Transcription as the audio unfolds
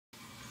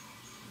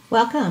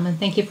Welcome, and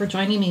thank you for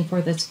joining me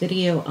for this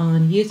video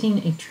on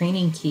using a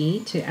training key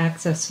to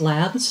access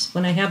labs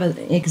when I have an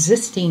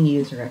existing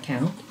user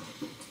account.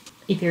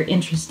 If you're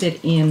interested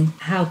in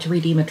how to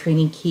redeem a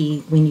training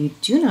key when you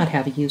do not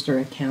have a user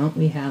account,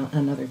 we have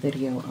another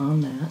video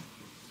on that.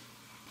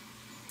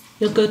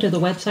 You'll go to the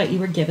website you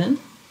were given,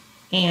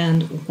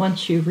 and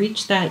once you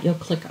reach that, you'll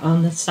click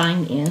on the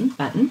Sign In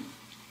button,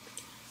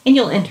 and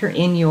you'll enter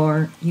in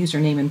your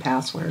username and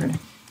password,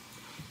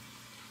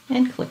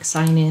 and click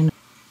Sign In.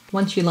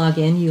 Once you log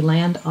in, you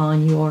land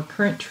on your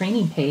current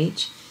training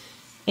page,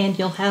 and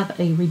you'll have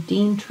a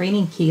Redeem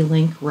Training Key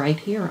link right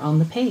here on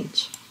the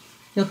page.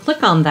 You'll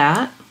click on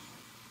that,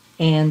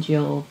 and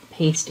you'll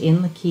paste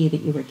in the key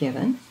that you were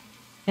given,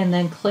 and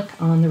then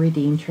click on the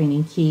Redeem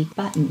Training Key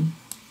button.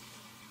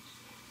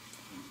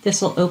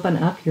 This will open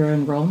up your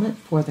enrollment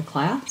for the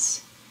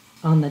class.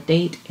 On the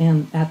date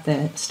and at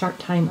the start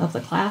time of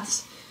the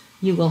class,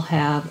 you will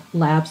have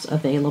labs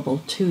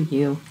available to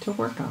you to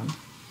work on.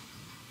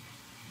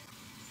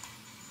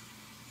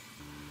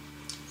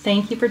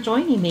 Thank you for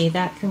joining me.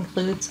 That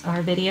concludes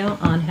our video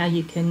on how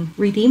you can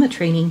redeem a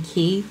training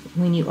key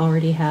when you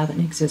already have an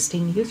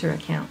existing user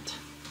account.